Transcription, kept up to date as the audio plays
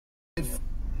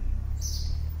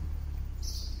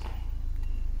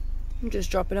I'm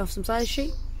just dropping off some silage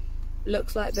sheep.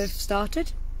 Looks like they've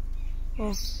started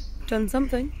or done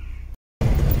something.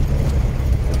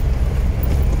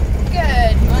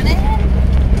 Good morning.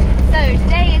 So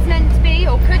today is meant to be,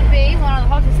 or could be, one of the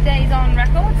hottest days on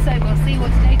record, so we'll see what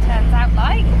today turns out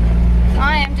like.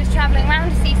 I am just travelling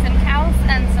around to see some cows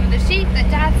and some of the sheep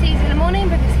that Dad sees in the morning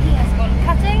because he has gone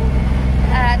cutting.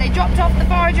 They dropped off the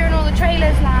forager and all the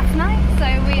trailers last night, so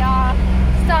we are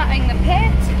starting the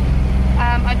pit.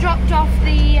 I dropped off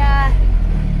the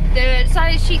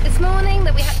silage sheep this morning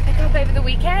that we had to pick up over the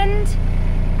weekend,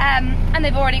 and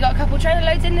they've already got a couple trailer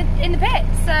loads in the pit.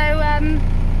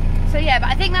 So yeah, but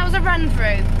I think that was a run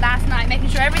through last night, making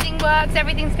sure everything works,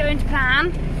 everything's going to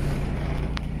plan.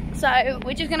 So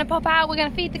we're just going to pop out, we're going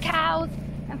to feed the cows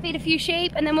and feed a few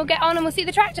sheep, and then we'll get on and we'll see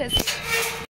the tractors.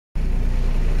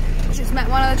 Just met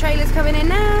one of the trailers coming in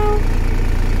now.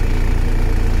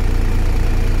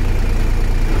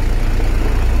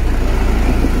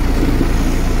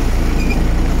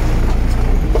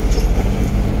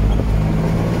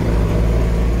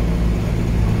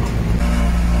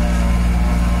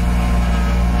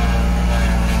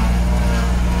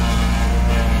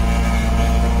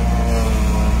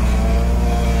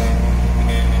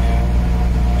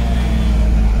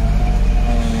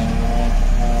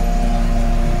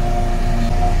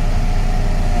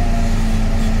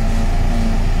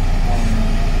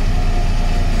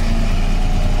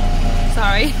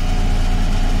 Sorry.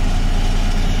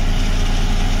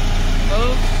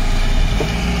 Oh.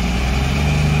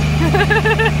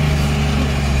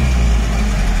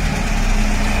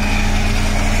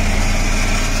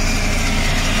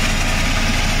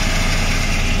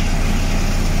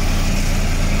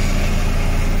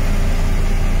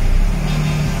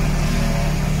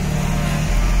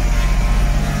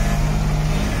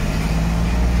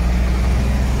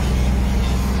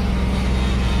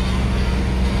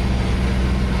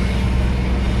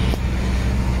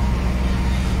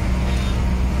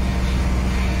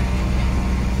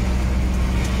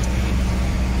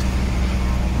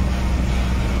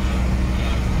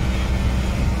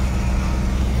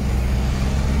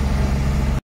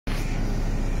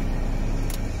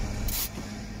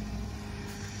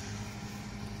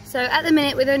 So at the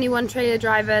minute, with only one trailer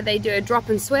driver, they do a drop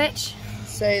and switch.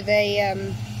 So they,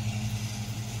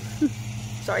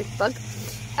 sorry, bug.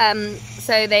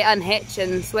 So they unhitch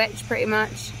and switch pretty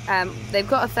much. They've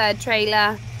got a third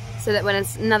trailer so that when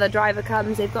another driver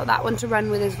comes, they've got that one to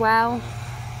run with as well.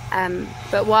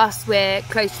 But whilst we're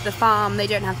close to the farm, they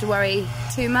don't have to worry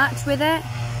too much with it.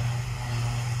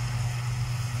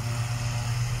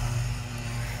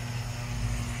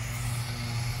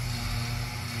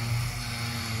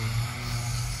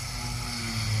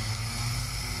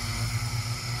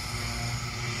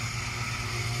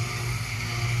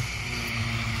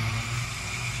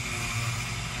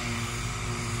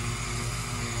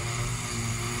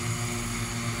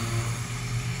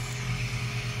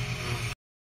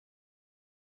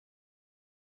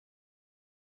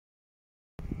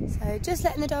 So just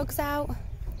letting the dogs out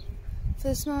for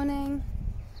this morning.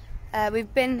 We've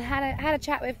had a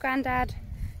chat with Grandad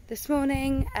this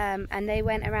morning, and they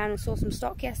went around and saw some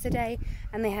stock yesterday,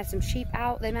 and they had some sheep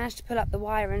out. They managed to pull up the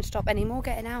wire and stop any more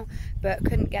getting out, but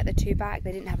couldn't get the two back.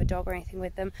 They didn't have a dog or anything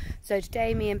with them. So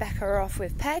today me and Becca are off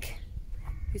with Peg,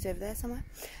 who's over there somewhere,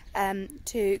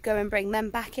 to go and bring them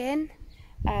back in.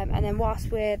 And then whilst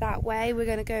we're that way, we're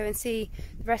going to go and see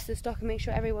the rest of the stock and make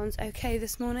sure everyone's okay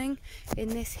this morning in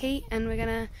this heat. And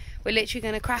we're literally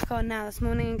going to crack on now this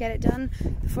morning and get it done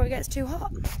before it gets too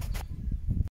hot.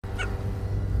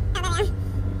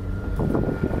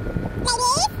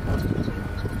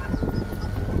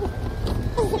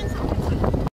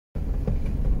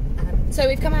 So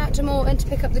we've come out to Moorland to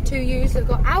pick up the two ewes that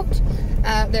got out.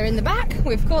 They're in the back.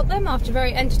 We've caught them after a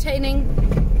very entertaining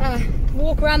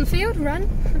walk around the field, run.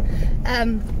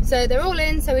 So they're all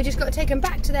in, so we just got to take them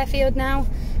back to their field now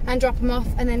and drop them off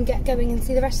and then get going and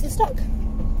see the rest of the stock.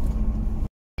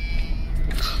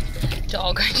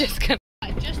 Dog, just come.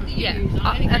 Just the ewes. Yeah.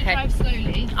 I'm only Okay. drive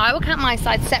slowly. I will count my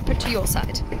side separate to your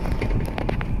side.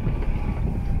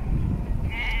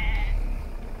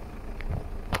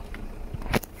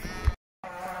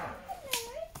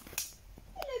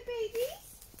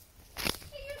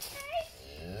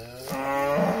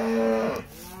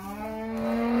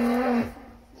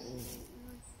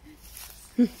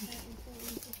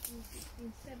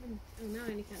 Oh no,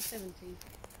 I only count 17.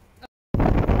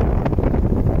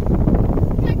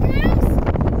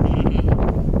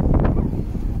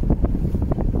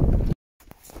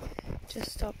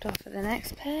 Just stopped off at the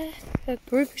next pair, a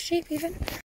group of sheep even.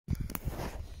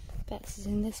 Bets is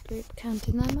in this group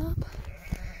counting them up.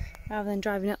 Rather than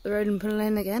driving up the road and pulling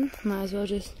in again, might as well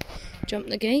just jump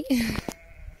the gate.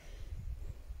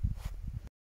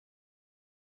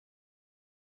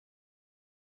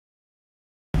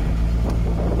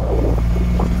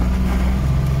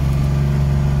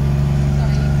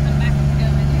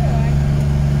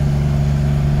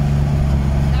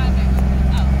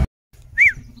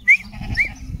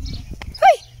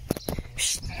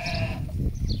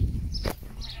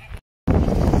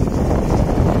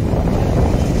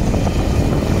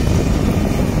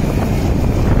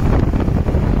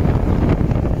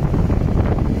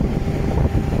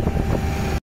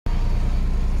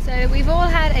 We've all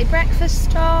had a breakfast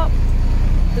stop.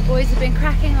 The boys have been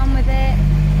cracking on with it.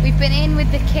 We've been in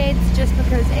with the kids just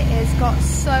because it has got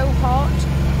so hot.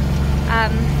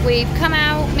 We've come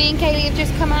out, me and Kaylee have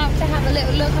just come out to have a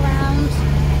little look around,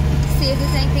 see if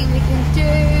there's anything we can do.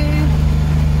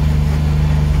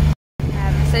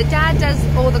 So Dad does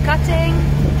all the cutting.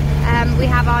 We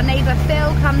have our neighbour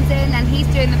Phil comes in and he's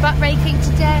doing the butt raking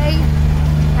today.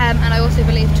 And I also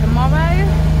believe tomorrow.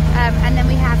 And then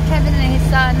we have Kevin and his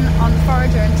son on the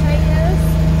Forager and trailers.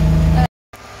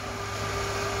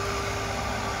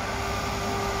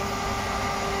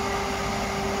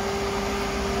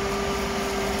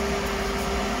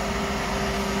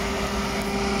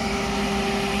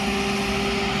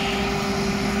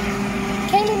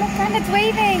 Kaylee, look, Grandad's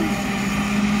waving.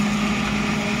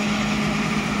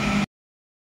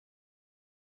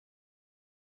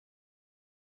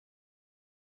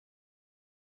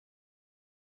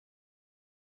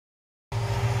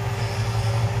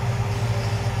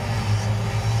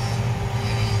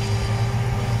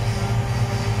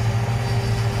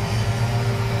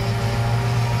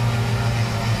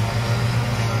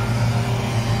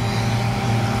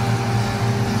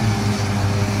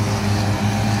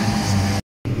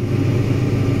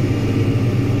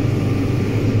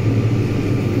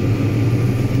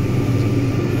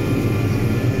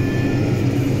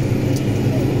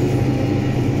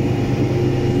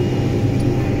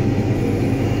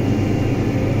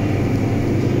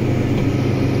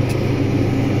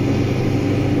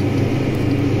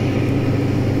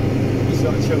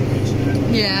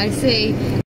 Yeah, I see.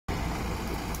 Is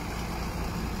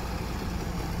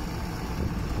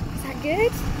that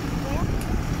good? Yeah.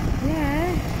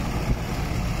 Yeah.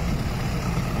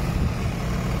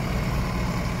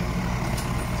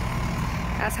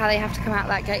 That's how they have to come out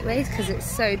that gateway, because it's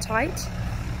so tight.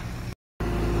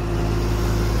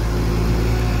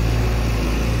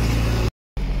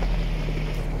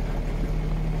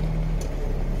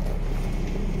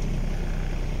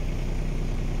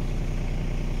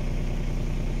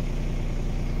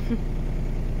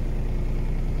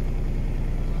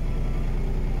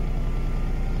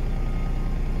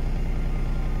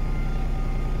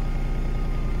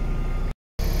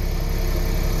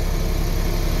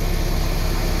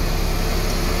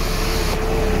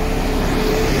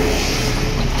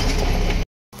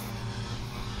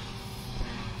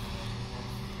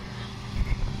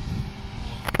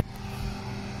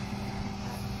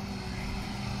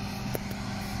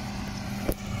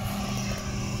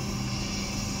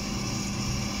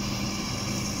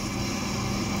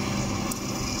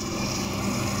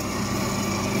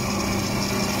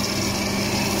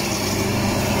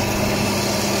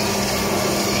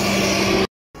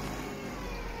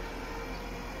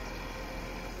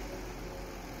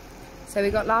 So we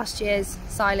got last year's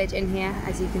silage in here,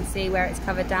 as you can see, where it's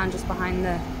covered down just behind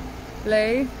the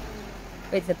blue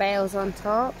with the bales on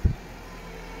top.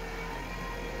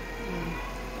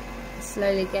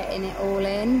 Slowly getting it all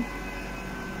in.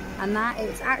 And that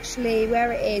is actually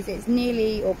where it is. It's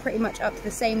nearly or pretty much up to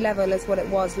the same level as what it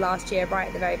was last year, right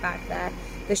at the very back there.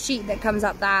 The sheet that comes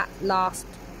up that last,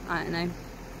 I don't know,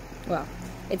 well,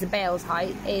 it's a bale's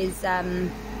height,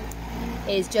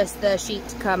 is just the sheet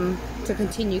to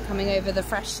continue coming over the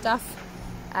fresh stuff.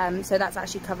 So that's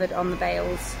actually covered on the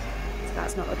bales. So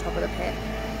that's not the top of the pit.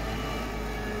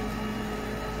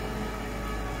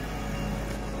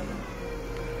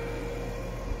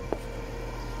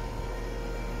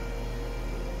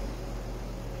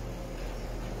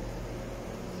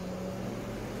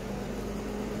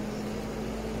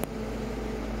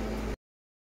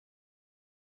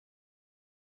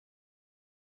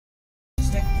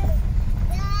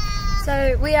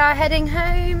 So we are heading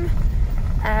home.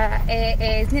 It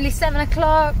is nearly 7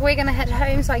 o'clock. We're going to head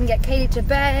home so I can get Kaylee to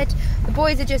bed. The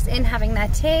boys are just in having their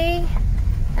tea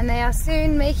and they are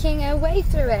soon making their way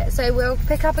through it. So we'll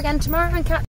pick up again tomorrow and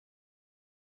catch.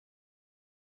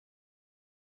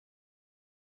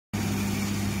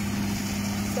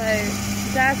 So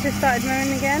Dad's just started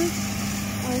mowing again.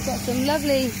 And we've got some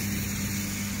lovely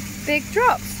big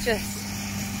drops just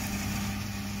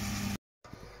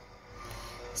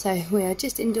So we are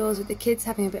just indoors with the kids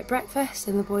having a bit of breakfast,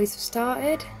 and the boys have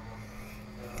started.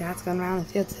 Dad's gone around the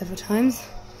field several times.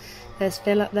 There's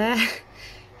Phil up there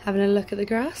having a look at the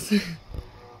grass.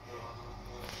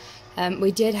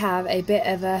 We did have a bit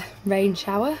of a rain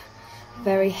shower,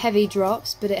 very heavy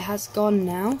drops, but it has gone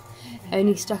now.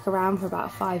 Only stuck around for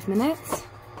about 5 minutes.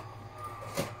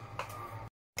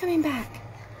 Coming back.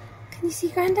 Can you see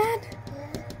Grandad?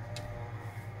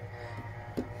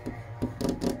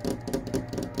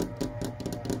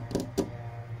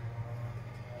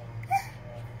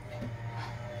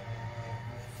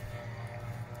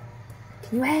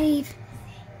 Can you wave?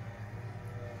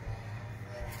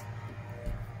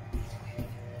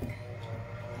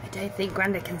 I don't think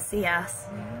Grandad can see us.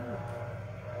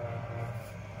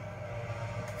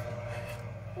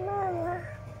 Mama.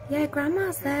 Yeah,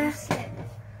 Grandma's there.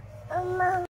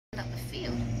 Mama. Up the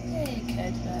field. There you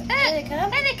go, Dad. There they come.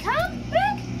 There they come.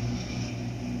 Look.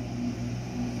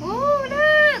 Oh,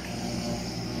 look.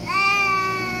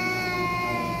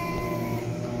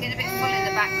 Get a bit full in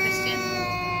the back, Christian.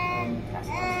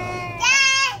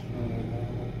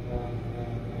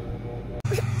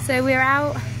 So we're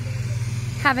out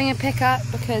having a pickup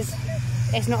because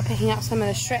it's not picking up some of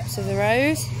the strips of the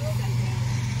rows.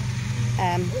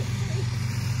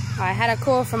 I had a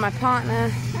call from my partner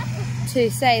to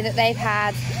say that they've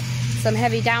had some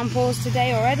heavy downpours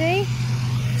today already.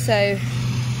 So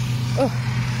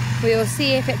we will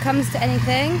see if it comes to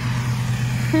anything.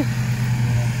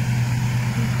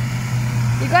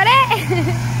 You got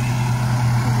it?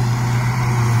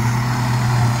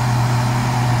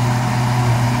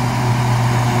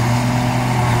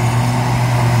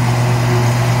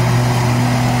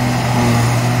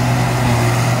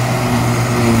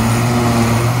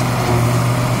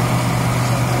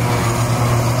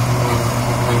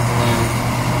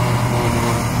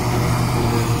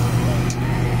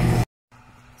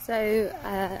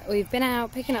 So we've been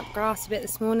out picking up grass a bit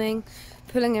this morning,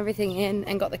 pulling everything in,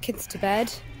 and got the kids to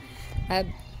bed.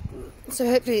 So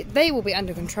hopefully they will be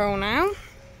under control now.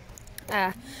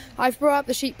 I've brought up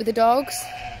the sheep with the dogs.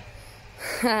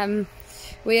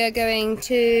 We are going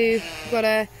to got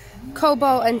to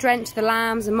cobalt and drench the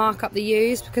lambs and mark up the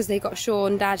ewes because they got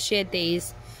shorn. Dad sheared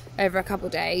these over a couple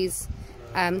of days.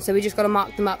 So we just got to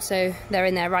mark them up so they're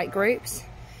in their right groups.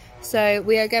 So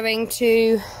we are going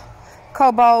to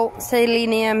cobalt,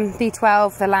 selenium,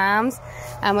 B12 the lambs,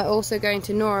 and we're also going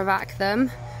to Noravac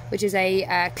them, which is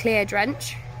a clear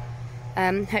drench.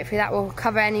 Hopefully that will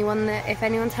cover anyone if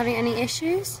anyone's having any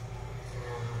issues,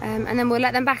 and then we'll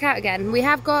let them back out again. We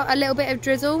have got a little bit of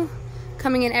drizzle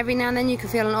coming in every now and then. You can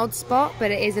feel an odd spot,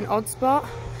 but it is an odd spot.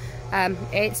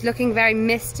 It's looking very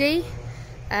misty.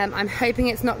 I'm hoping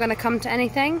it's not going to come to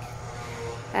anything.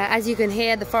 As you can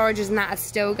hear, the foragers and that are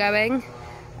still going.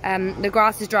 The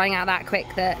grass is drying out that quick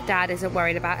that Dad isn't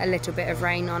worried about a little bit of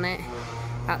rain on it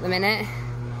at the minute.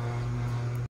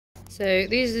 So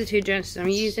these are the two drenches I'm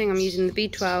using. I'm using the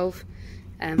B12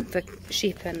 for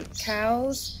sheep and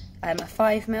cows, a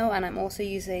 5ml, and I'm also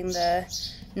using the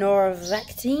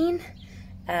Noravac,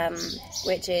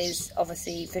 which is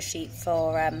obviously for sheep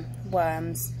for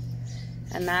worms.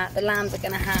 And that the lambs are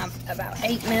going to have about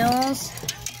 8 mils.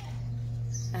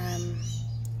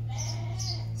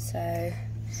 So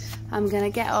I'm going to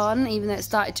get on, even though it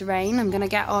started to rain, I'm going to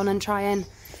get on and try and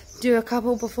do a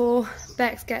couple before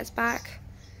Bex gets back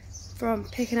from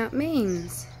picking up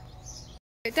means.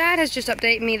 Dad has just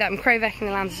updated me that I'm crowvecking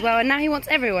the lambs as well, and now he wants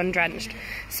everyone drenched.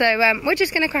 So we're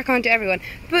just going to crack on to everyone.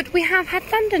 But we have had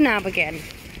thunder now begin.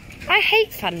 I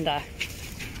hate thunder.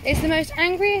 It's the most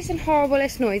angriest and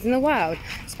horriblest noise in the world,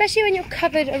 especially when you're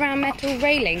covered around metal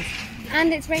railings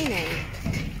and it's raining.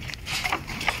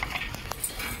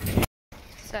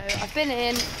 So I've been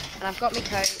in and I've got my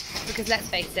coat because let's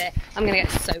face it, I'm going to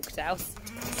get soaked else.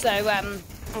 So I'm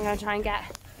going to try and get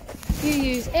a few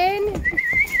ewes in.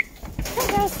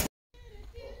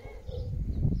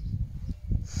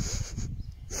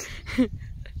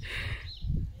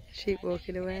 Sheep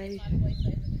walking away.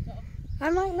 I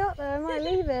might not though, I might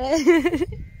leave it.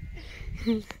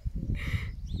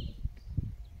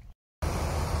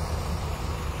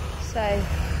 So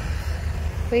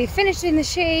we finished in the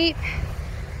sheep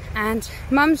and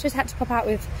Mum's just had to pop out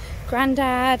with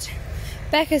Grandad.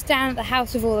 Becca's down at the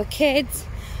house with all the kids.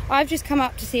 I've just come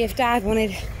up to see if Dad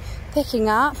wanted picking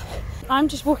up. I'm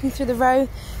just walking through the row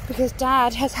because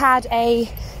Dad has had a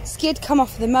skid come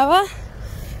off the mower.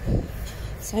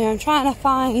 So I'm trying to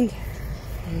find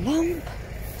a lump.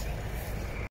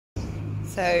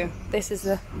 So this is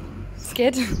the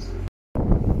skid.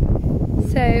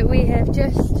 So we have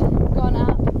just gone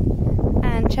up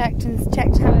and checked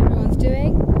how everyone's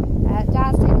doing.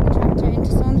 Dad's taken the tractor in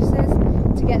to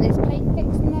Saunders's to get this plate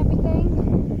fixed and everything.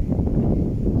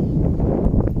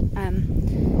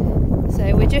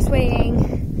 So we're just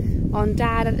waiting on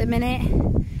Dad at the minute.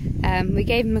 We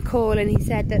gave him a call and he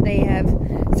said that they have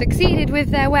succeeded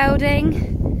with their welding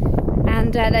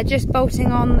and they're just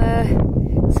bolting on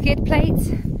the skid plates.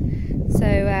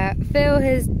 So Phil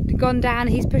has gone down,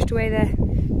 he's pushed away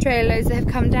the trailer loads that have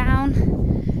come down,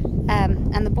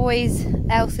 and the boys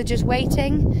else are just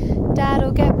waiting. Dad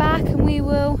will get back and we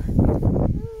will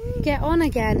get on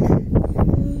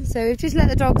again. So we've just let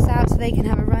the dogs out so they can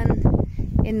have a run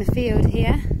in the field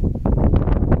here.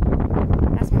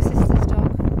 That's my sister's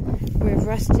dog with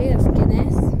Rusty, that's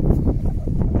Guinness,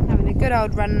 having a good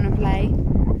old run and play.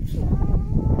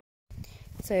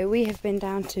 So we have been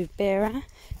down to Bera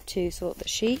to sort the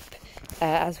sheep,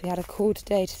 as we had a call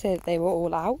today to say that they were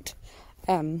all out.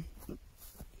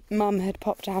 Mum had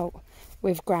popped out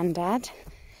with Grandad,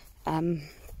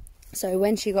 so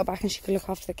when she got back and she could look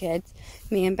after the kids,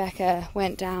 me and Becca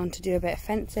went down to do a bit of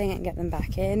fencing and get them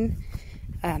back in.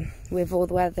 With all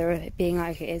the weather being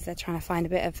like it is, they're trying to find a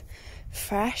bit of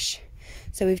fresh.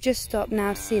 So we've just stopped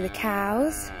now to see the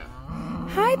cows.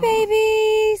 Hi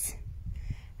babies!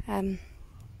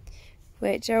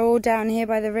 Which are all down here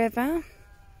by the river.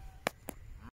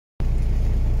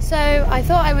 So I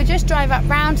thought I would just drive up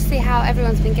round to see how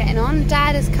everyone's been getting on.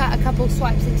 Dad has cut a couple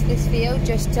swipes into this field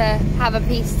just to have a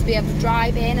piece to be able to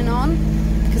drive in and on,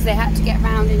 because they had to get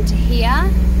round into here.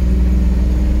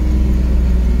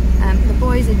 The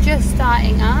boys are just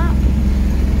starting up.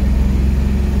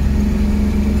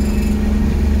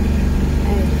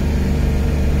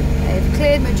 They've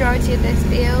cleared majority of this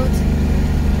field.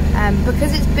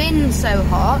 Because it's been so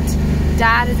hot,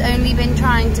 Dad has only been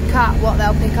trying to cut what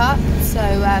they'll pick up. So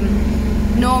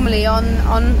normally on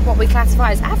what we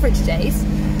classify as average days,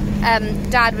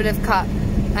 Dad would have cut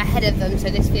ahead of them, so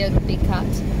this field would be cut.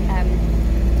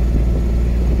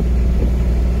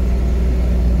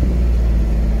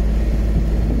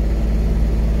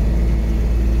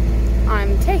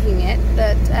 I'm taking it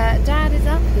that Dad is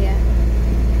up here.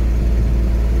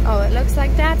 Oh, it looks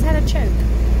like Dad's had a choke.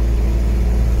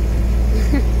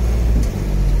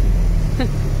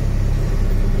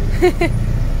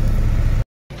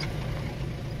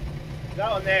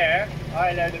 That one there, I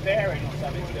allowed a bearing or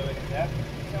something to go in there.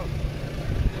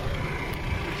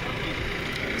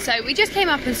 So we just came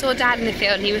up and saw Dad in the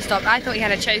field and he was stopped. I thought he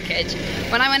had a chokeage.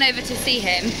 When I went over to see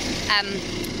him,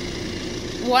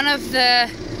 one of the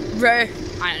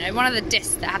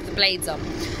discs that have the blades on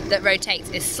that rotates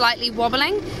is slightly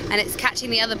wobbling and it's catching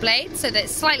the other blade, so that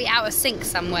it's slightly out of sync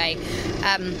some way.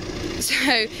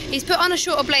 So he's put on a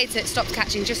shorter blade so it stops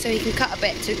catching, just so he can cut a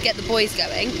bit to get the boys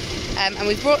going. And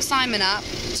we've brought Simon up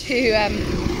to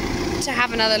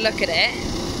have another look at it.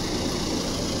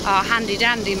 Our handy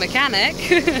dandy mechanic.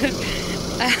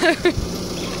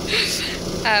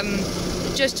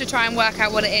 Just to try and work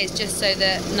out what it is, just so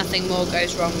that nothing more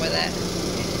goes wrong with it.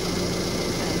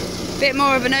 Bit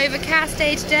more of an overcast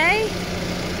day today,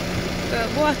 but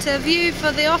what a view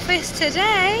for the office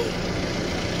today.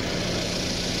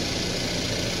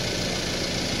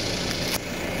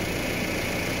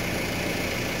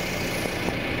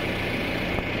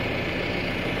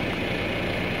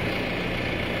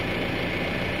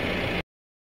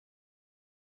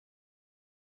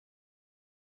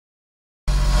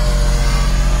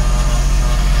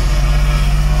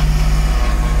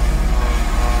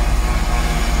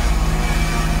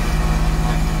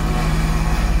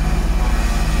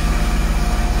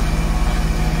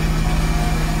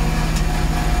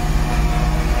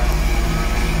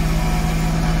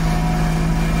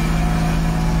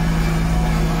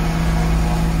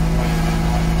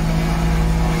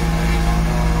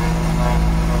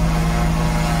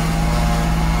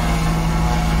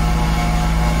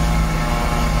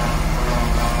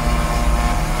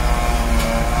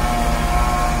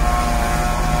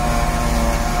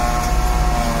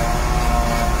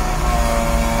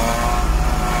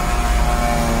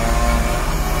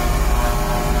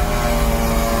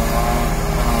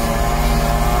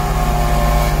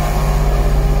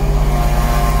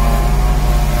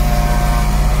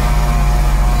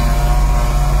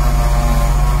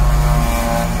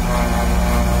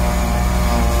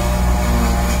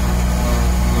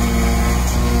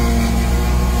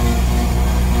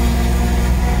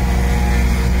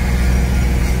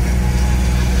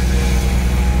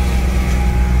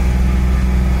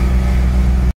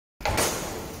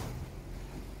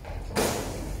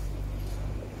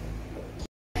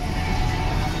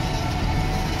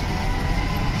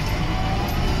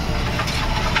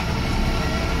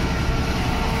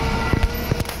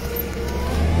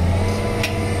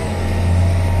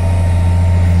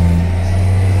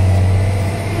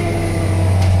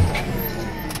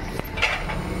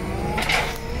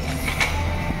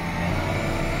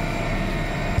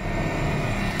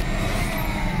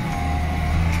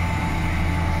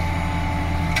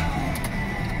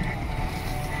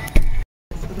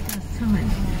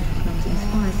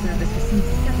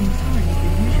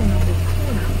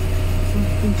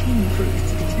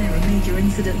 weeks to declare a major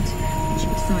incident.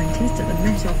 Chief scientist at the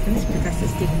Met Office, Professor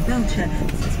Stephen Belcher,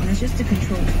 says measures to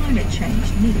control climate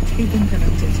change need to be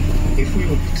implemented. If we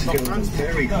were to go on a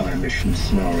very high emission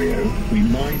scenario, we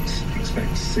might expect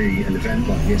to see an event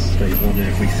like yesterday, one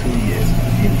every 3 years at the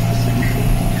end of the century.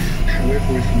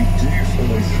 However, if we do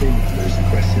follow through with those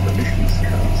aggressive emissions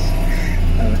cuts,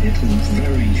 it will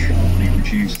very sharply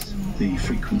reduce the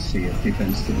frequency of the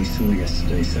events that we saw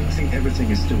yesterday. So I think everything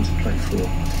is still to play for.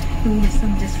 There was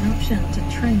some disruption to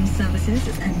train services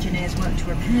as engineers work to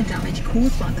repair damage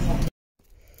caused by the hot.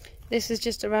 This has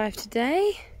just arrived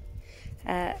today.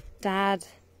 Dad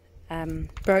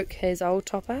broke his old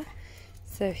topper,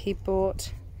 so he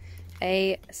bought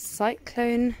a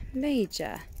Cyclone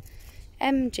Major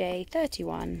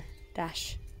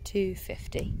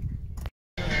MJ31-250.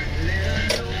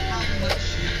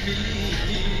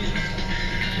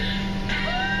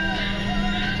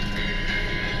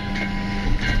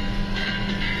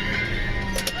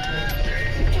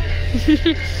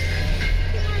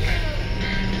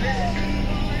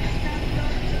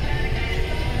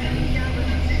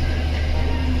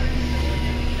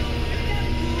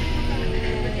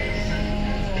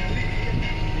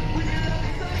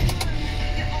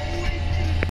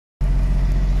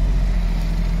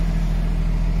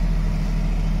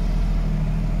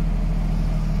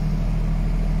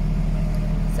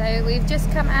 So we've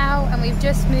just come out and we've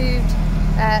just moved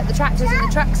the tractors and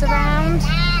the trucks around.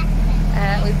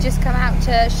 We've just come out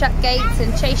to shut gates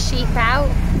and chase sheep out.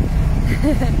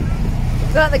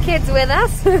 Got the kids with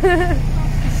us.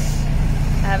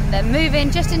 They're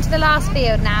moving just into the last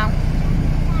field now.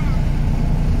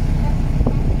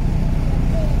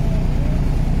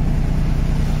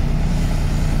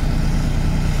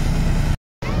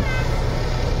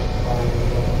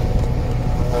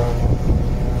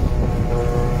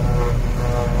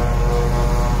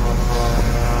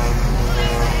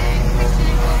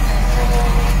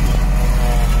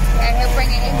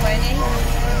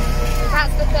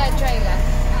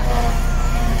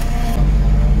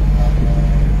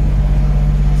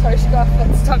 Sorry, she got her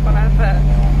foot stuck on her foot.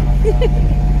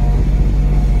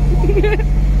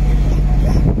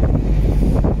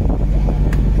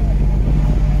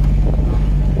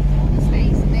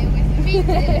 Space. They were with me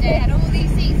the other day, had all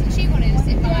these seats and she wanted to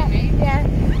sit behind me. Yeah.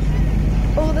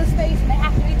 All the space and they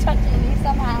have to be touching me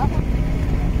somehow.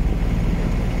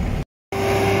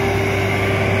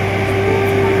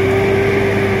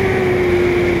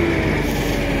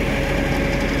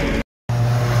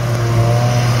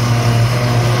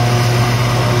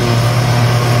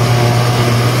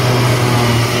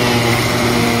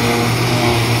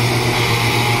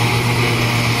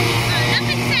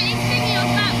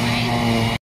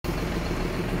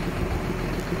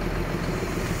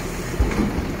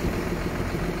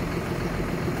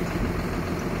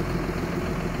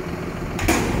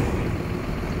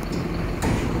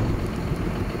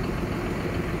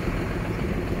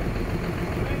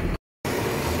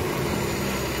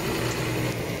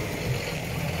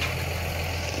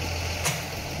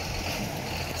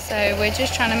 So we're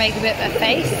just trying to make a bit of a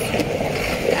face.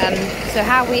 So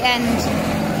how we end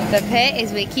the pit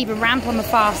is we keep a ramp on the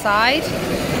far side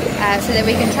so that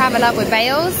we can travel up with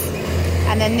bales.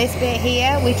 And then this bit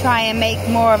here, we try and make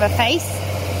more of a face.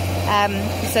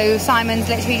 So Simon's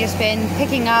literally just been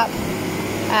picking up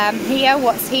here,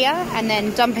 what's here, and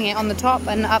then dumping it on the top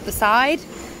and up the side.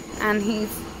 And he's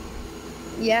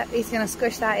gonna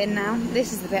squish that in now.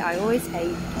 This is the bit I always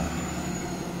hate.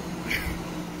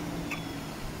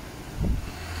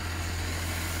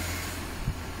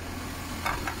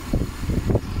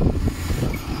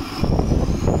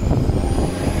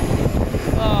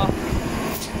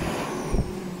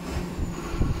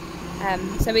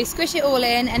 So we squish it all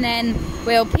in and then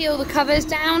we'll peel the covers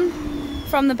down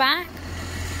from the back.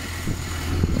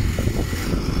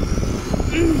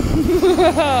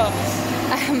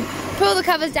 Pull the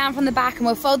covers down from the back and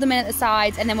we'll fold them in at the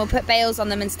sides, and then we'll put bales on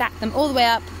them and stack them all the way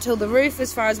up till the roof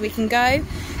as far as we can go,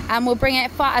 and we'll bring it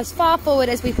as far forward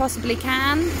as we possibly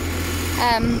can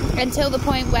until the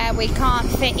point where we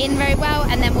can't fit in very well,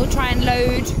 and then we'll try and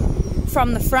load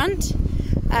from the front.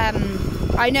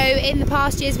 I know in the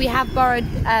past years we have borrowed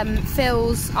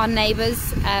Phil's, our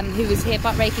neighbours, who was here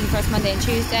butt raking for us Monday and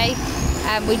Tuesday.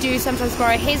 We do sometimes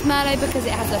borrow his Merlot because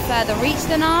it has a further reach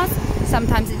than ours.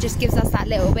 Sometimes it just gives us that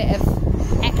little bit of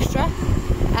extra.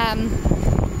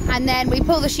 And then we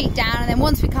pull the sheet down, and then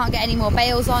once we can't get any more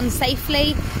bales on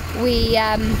safely, we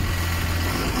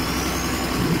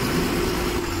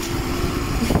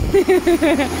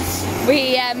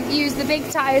use the big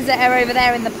tyres that are over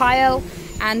there in the pile,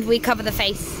 and we cover the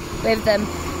face with them.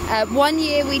 One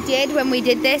year we did, when we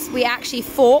did this, we actually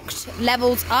forked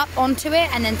levels up onto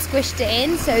it and then squished it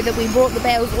in so that we brought the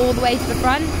bales all the way to the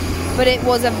front, but it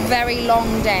was a very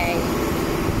long day.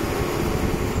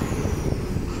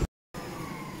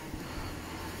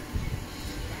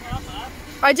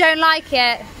 I don't like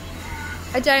it.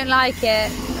 I don't like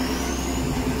it.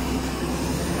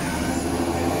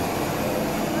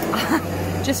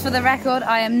 Just for the record,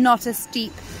 I am not a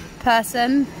steep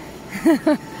person.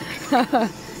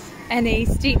 Any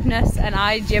steepness and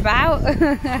I jib out.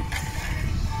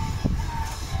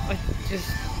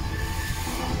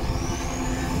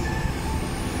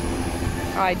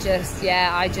 I just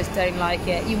don't like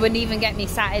it. You wouldn't even get me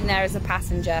sat in there as a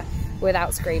passenger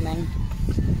without screaming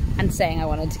and saying I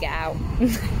wanted to get out.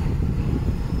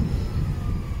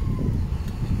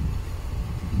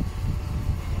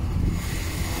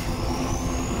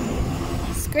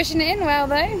 Squishing it in well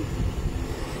though.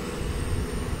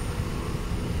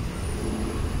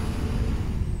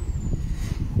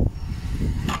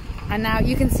 And now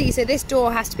you can see, so this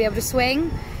door has to be able to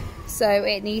swing, so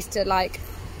it needs to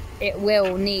it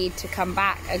will need to come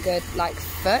back a good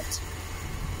foot.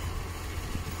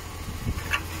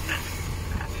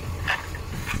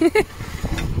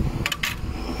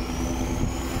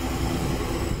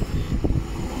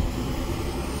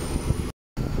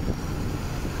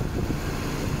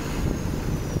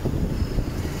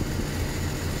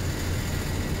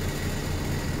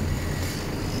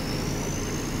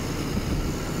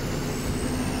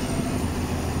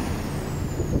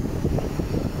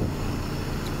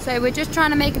 So we're just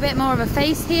trying to make a bit more of a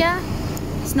face here.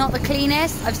 It's not the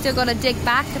cleanest. I've still got to dig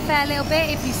back a fair little bit,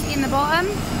 if you see in the bottom.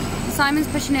 Simon's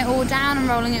pushing it all down and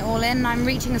rolling it all in, and I'm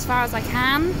reaching as far as I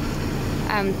can.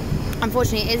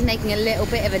 Unfortunately, it is making a little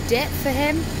bit of a dip for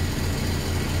him.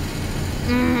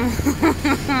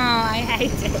 I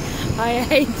hate it. I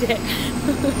hate it.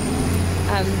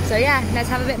 So yeah, let's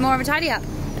have a bit more of a tidy up.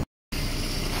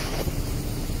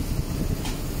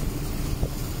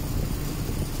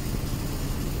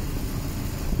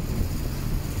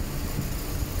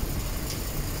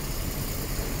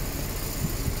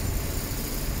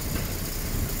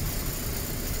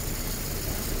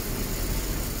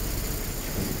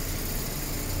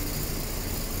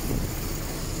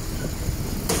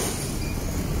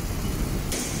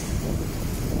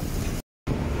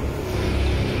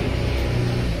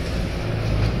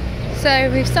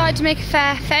 So we've started to make a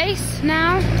fair face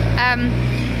now.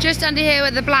 Just under here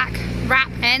where the black wrap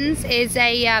ends is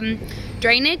a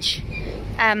drainage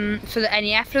for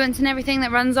any effluents and everything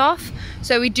that runs off.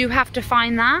 So we do have to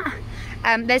find that.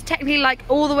 There's technically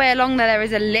all the way along there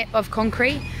is a lip of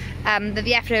concrete that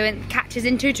the effluent catches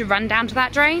into to run down to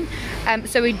that drain.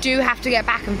 So we do have to get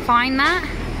back and find that.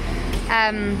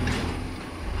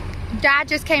 Dad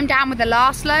just came down with the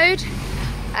last load.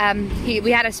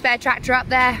 We had a spare tractor up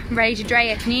there ready to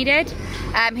dray if needed.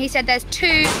 He said there's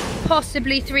 2,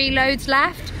 possibly 3 loads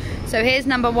left. So here's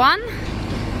number 1.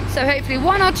 So hopefully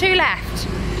 1 or 2 left.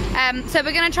 So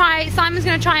we're going to try, Simon's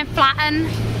going to try and flatten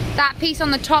that piece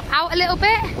on the top out a little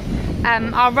bit.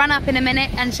 I'll run up in a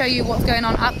minute and show you what's going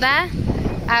on up there.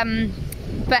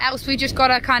 But else we just got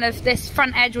to this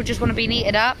front edge will just want to be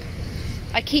neated up.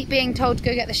 I keep being told to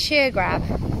go get the shear grab,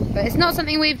 but it's not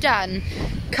something we've done.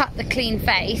 Cut the clean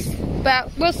face, but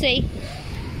we'll see.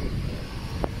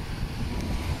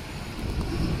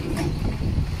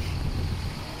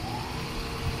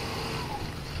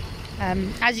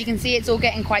 As you can see, it's all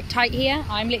getting quite tight here.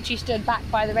 I'm literally stood back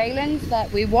by the railings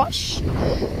that we washed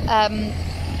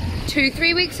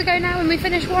 2-3 weeks ago now when we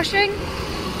finished washing.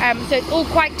 So it's all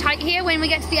quite tight here when we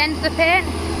get to the end of the pit.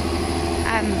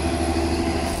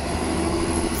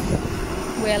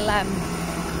 We'll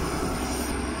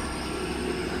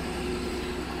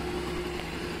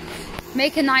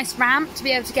make a nice ramp to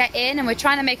be able to get in, and we're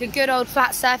trying to make a good old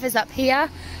flat surface up here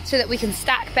so that we can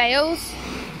stack bales.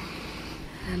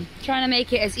 Trying to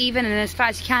make it as even and as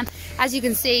flat as you can. As you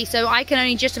can see, so I can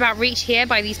only just about reach here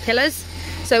by these pillars.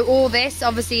 So all this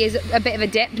obviously is a bit of a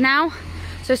dip now.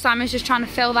 So Simon's just trying to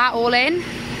fill that all in.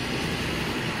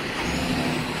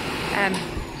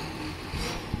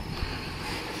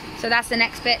 So that's the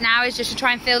next bit now, is just to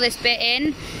try and fill this bit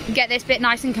in and get this bit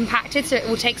nice and compacted so it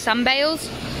will take some bales.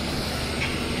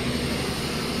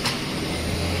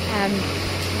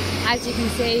 As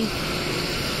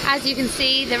you can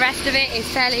see, the rest of it is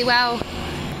fairly well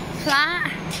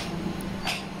flat.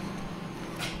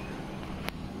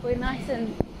 We're nice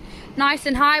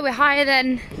and high. We're higher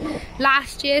than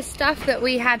last year's stuff that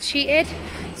we had sheeted.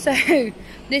 So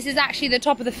this is actually the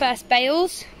top of the first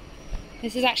bales.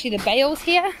 This is actually the bales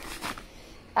here.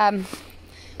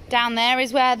 down there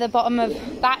is where the bottom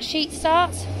of that sheet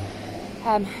starts.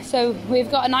 So we've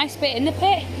got a nice bit in the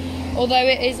pit, although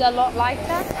it is a lot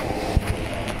lighter.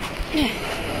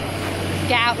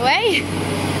 Get out of the way.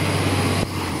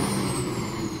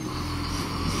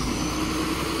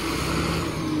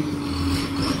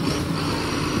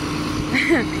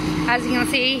 As you can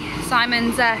see,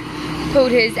 Simon's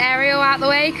pulled his aerial out the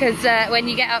way, because when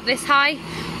you get up this high,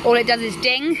 all it does is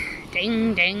ding,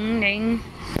 ding, ding, ding.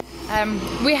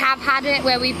 We have had it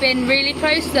where we've been really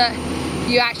close that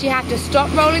you actually have to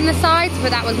stop rolling the sides,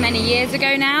 but that was many years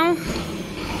ago now.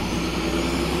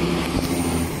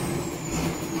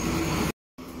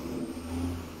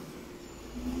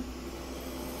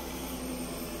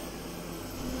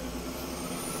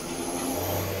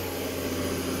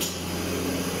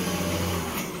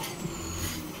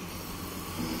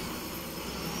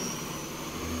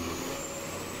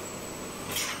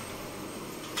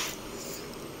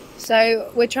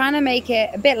 So we're trying to make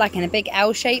it a bit like in a big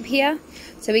L shape here,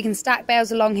 so we can stack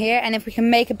bales along here, and if we can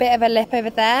make a bit of a lip over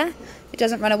there, it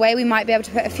doesn't run away, we might be able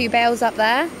to put a few bales up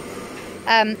there.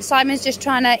 Simon's just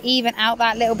trying to even out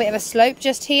that little bit of a slope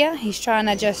just here. He's trying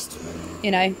to just,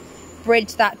 you know,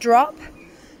 bridge that drop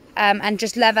and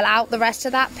just level out the rest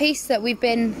of that piece that we've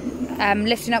been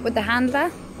lifting up with the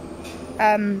handler.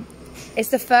 It's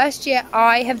the first year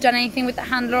I have done anything with the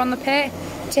handler on the pit.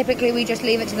 Typically we just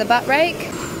leave it to the butt rake.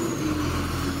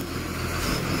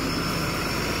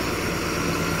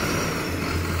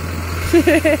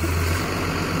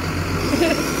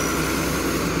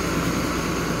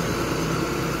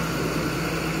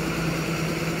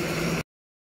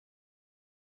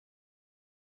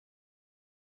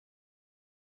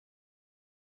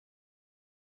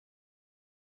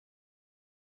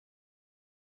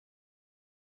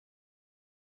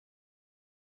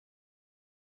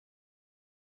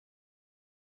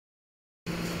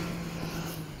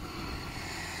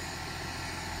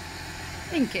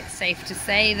 I think it's safe to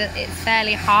say that it's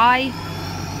fairly high.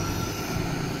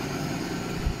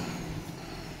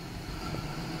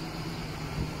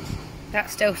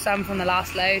 That's still some from the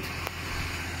last load.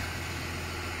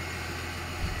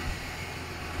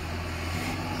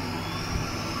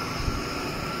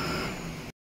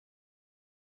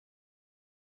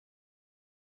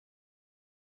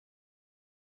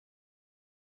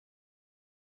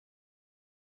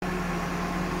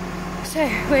 So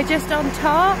we're just on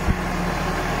top.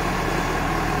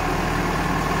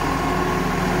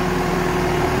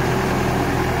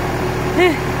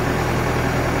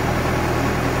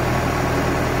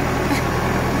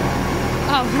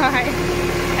 Oh,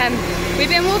 right. We've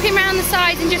been walking around the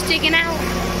sides and just digging out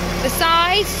the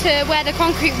sides to where the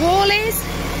concrete wall is.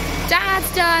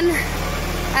 Dad's done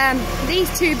these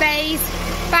two bays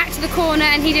back to the corner,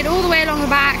 and he did all the way along the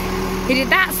back. He did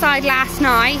that side last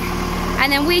night,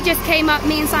 and then we just came up,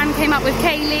 me and Simon came up with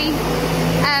Kaylee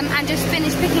and just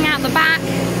finished picking out the back,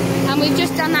 and we've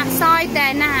just done that side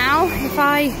there now. If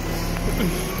I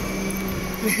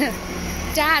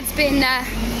Dad's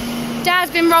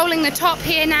been rolling the top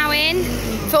here now in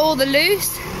for all the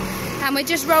loose, and we're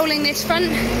just rolling this front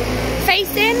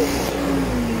face in.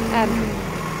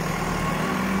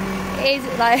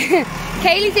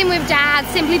 Kaylee's in with Dad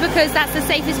simply because that's the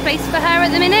safest place for her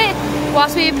at the minute,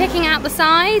 whilst we were picking out the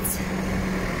sides.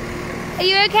 Are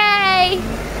you okay?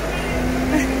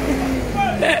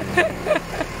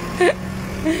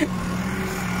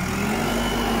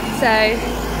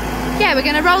 So yeah, we're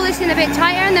going to roll this in a bit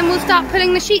tighter, and then we'll start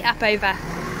pulling the sheet up over.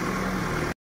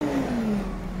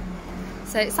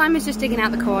 So Simon's just digging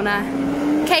out the corner.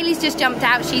 Kaylee's just jumped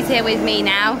out, she's here with me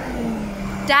now.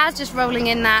 Dad's just rolling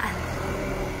in that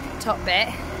top bit.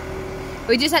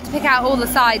 We just had to pick out all the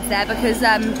sides there because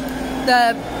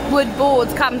the wood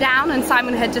boards come down, and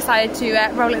Simon had decided to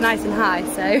roll it nice and high,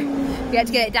 so we had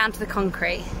to get it down to the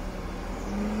concrete.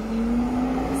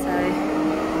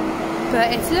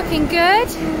 But it's looking good.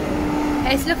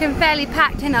 It's looking fairly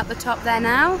packed in up the top there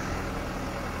now.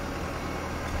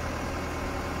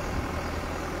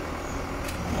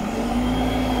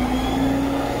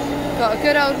 Got a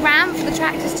good old ramp for the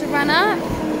tractors to run up.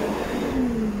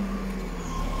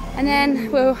 And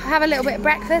then we'll have a little bit of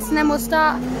breakfast, and then we'll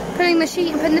start pulling the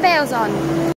sheet and putting the bales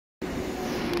on.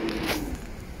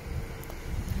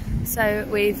 So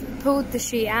we've pulled the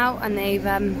sheet out, and they've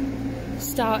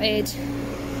started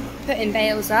putting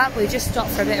bales up. We just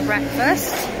stopped for a bit of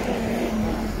breakfast.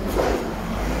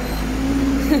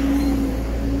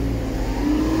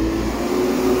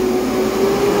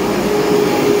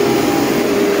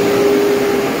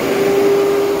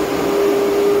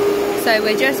 So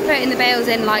we're just putting the bales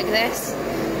in like this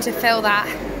to fill that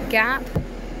gap.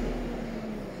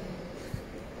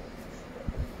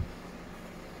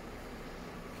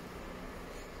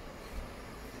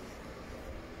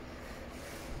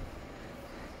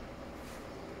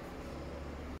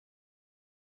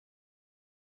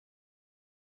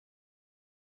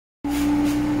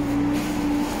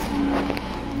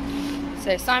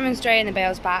 So Simon's draining the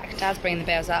bales back, Dad's bringing the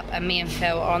bales up, and me and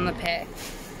Phil are on the pit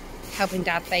helping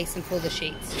Dad face and pull the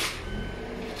sheets.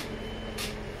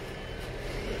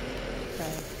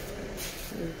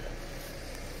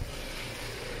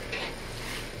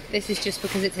 This is just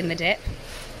because it's in the dip.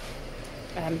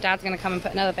 Dad's going to come and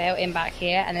put another bale in back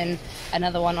here, and then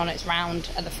another one on its round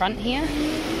at the front here,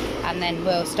 and then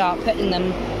we'll start putting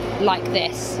them like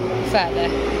this further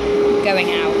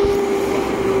going out.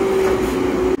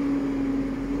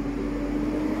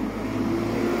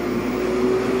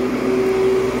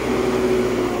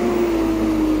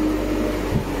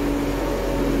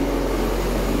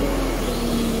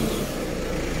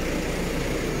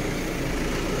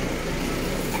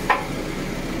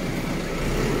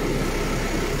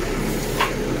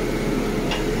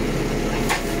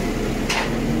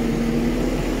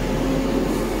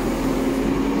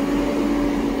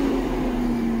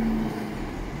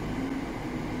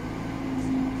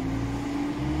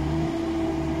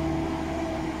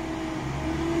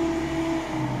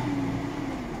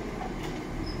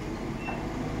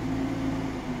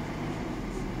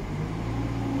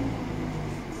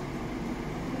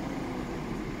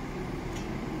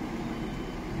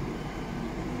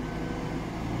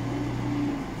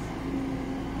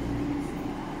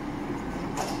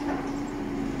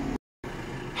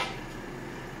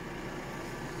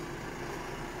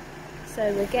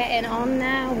 So we're getting on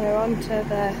now, we're on to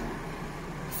the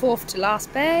 4th to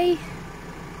last bay.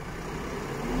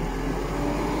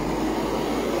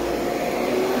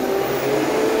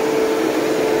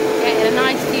 Getting a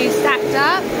nice few stacked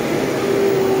up.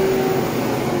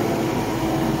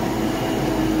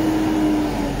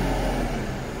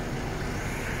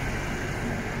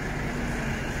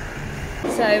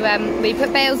 So we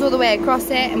put bales all the way across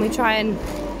it, and we try and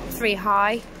 3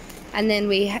 high, and then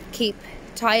we keep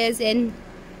tyres in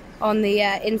on the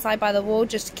inside by the wall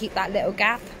just to keep that little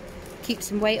gap, keep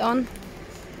some weight on,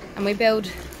 and we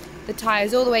build the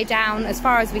tyres all the way down as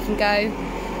far as we can go,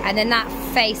 and then that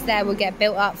face there will get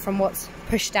built up from what's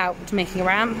pushed out to making a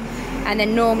ramp, and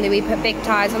then normally we put big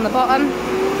tyres on the bottom.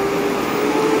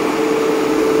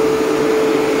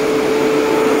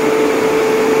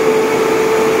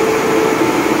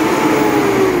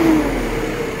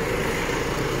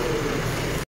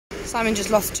 Simon just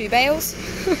lost 2 bales.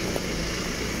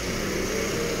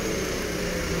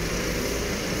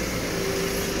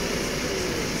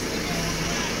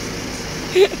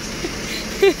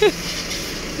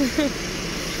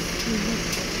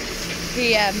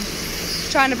 He's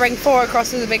trying to bring 4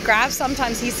 across with a big grab.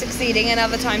 Sometimes he's succeeding and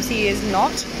other times he is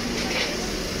not.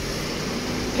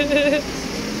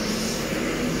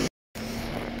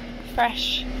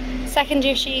 Fresh second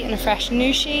year sheet and a fresh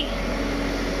new sheet.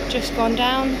 Just gone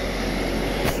down.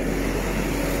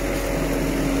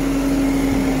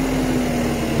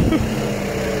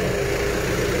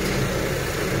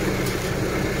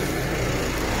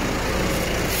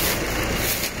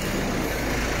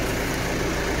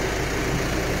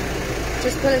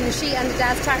 Just pulling the sheet under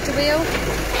Dad's tractor wheel.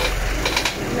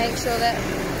 Make sure that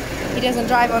he doesn't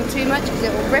drive on too much because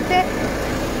it will rip it.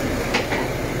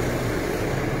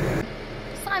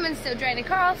 Simon's still draining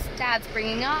across, Dad's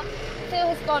bringing up. Phil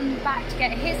has gone back to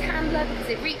get his handler because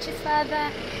it reaches further,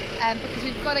 because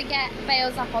we've got to get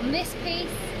bales up on this piece,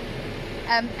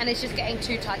 and it's just getting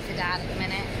too tight for Dad at the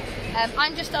minute.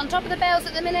 I'm just on top of the bales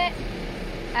at the minute,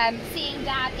 seeing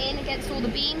Dad in against all the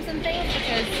beams and things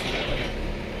because,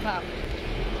 well,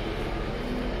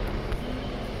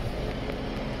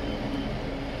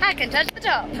 I can touch the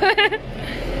top.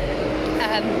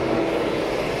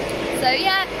 So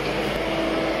yeah.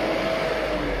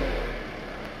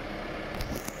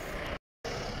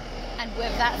 And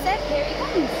with that said, here he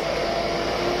comes.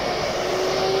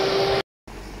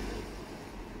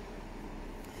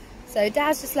 So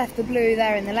Dad's just left the blue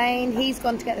there in the lane. He's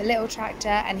gone to get the little tractor,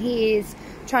 and he is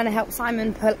trying to help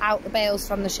Simon pull out the bales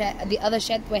from the shed, the other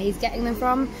shed where he's getting them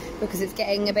from, because it's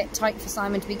getting a bit tight for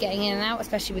Simon to be getting in and out,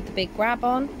 especially with the big grab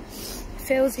on.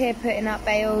 Phil's here putting up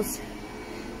bales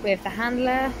with the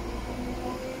handler,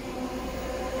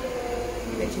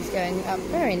 which is going up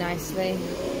very nicely.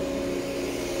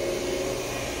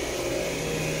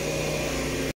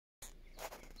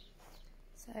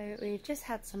 So we've just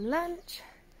had some lunch.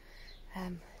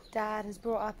 Dad has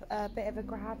brought up a bit of a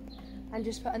grab and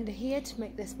just put under here to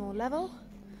make this more level,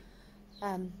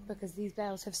 because these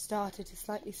bales have started to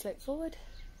slightly slope forward.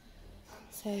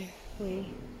 So we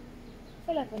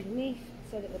fill up underneath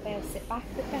so that the bales sit back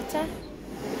a bit better.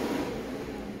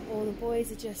 All the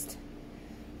boys are just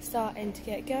starting to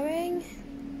get going.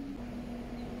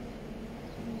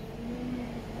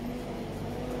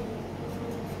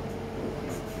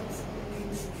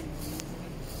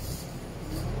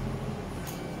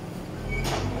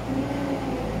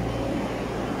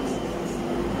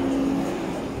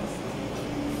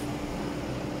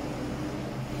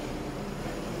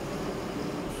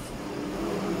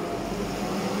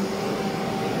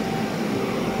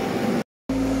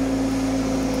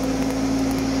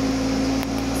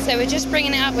 So we're just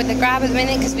bringing it up with the grab at the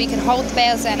minute because we can hold the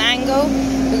bales at an angle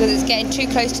because it's getting too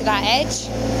close to that edge.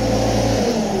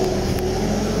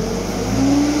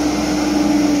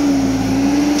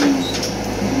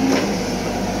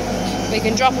 We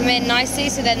can drop them in nicely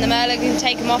so then the Moorland can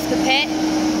take them off the pit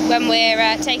when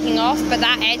we're taking off, but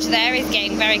that edge there is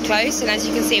getting very close, and as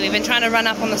you can see we've been trying to run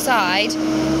up on the side,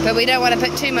 but we don't want to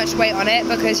put too much weight on it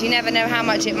because you never know how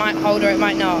much it might hold or it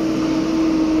might not.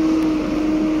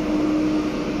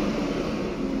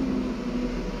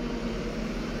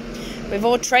 We've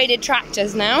all traded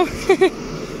tractors now.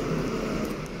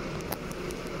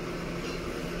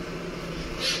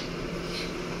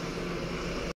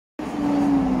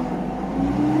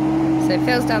 So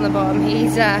Phil's down the bottom,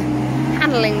 he's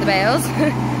handling the bales so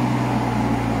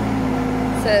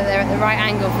that they're at the right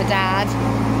angle for Dad.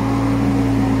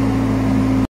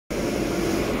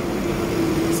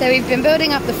 So we've been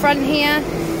building up the front here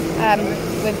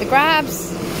with the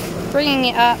grabs, bringing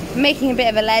it up, making a bit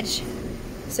of a ledge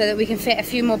so that we can fit a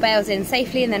few more bales in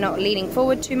safely and they're not leaning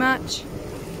forward too much.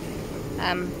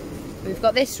 We've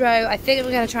got this row. I think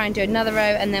we're going to try and do another row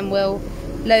and then we'll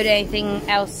load anything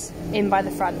else in by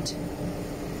the front.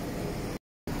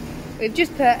 We've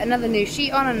just put another new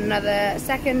sheet on and another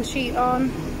second sheet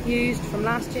on, used from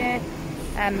last year.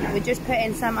 We're just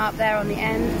putting some up there on the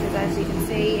end because as you can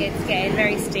see it's getting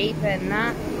very steep and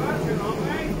that.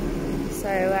 So,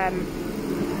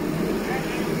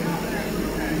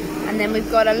 and then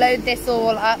we've got to load this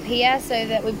all up here so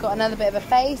that we've got another bit of a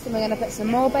face, and we're going to put some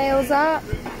more bales up.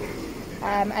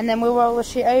 And then we'll roll the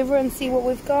sheet over and see what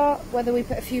we've got. Whether we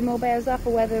put a few more bales up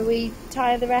or whether we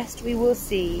tire the rest, we will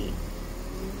see.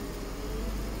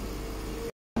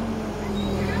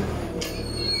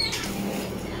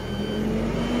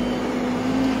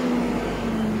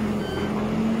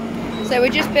 So we're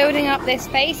just building up this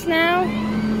space now.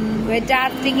 With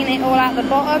Dad digging it all out the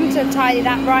bottom to tidy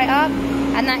that right up.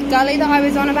 And that gully that I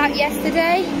was on about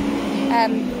yesterday,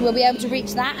 we'll be able to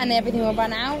reach that and everything will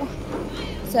run out.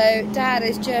 So Dad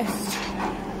is just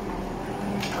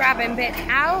grabbing bits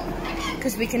out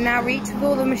because we can now reach with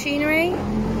all the machinery.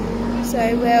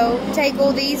 So we'll take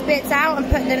all these bits out and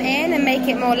put them in and make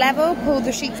it more level, pull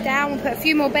the sheets down, we'll put a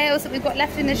few more bales that we've got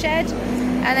left in the shed,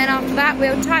 and then after that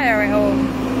we'll tire it all.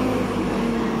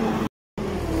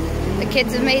 The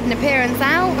kids have made an appearance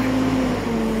out,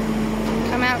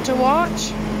 come out to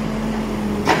watch.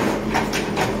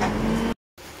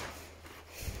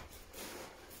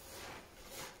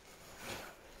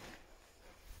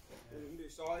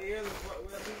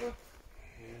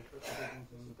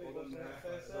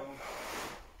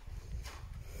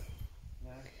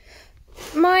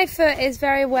 My foot is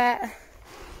very wet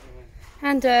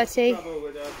and dirty.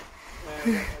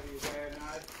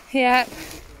 Yeah.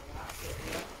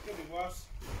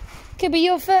 Could be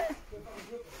your foot.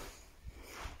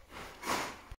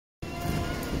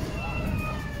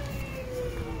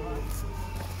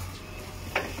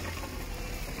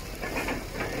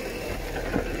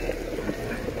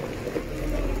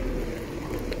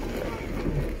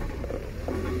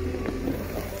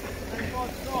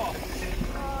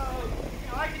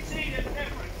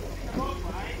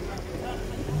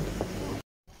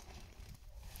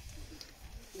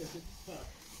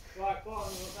 Right,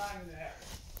 bottom of the bang there.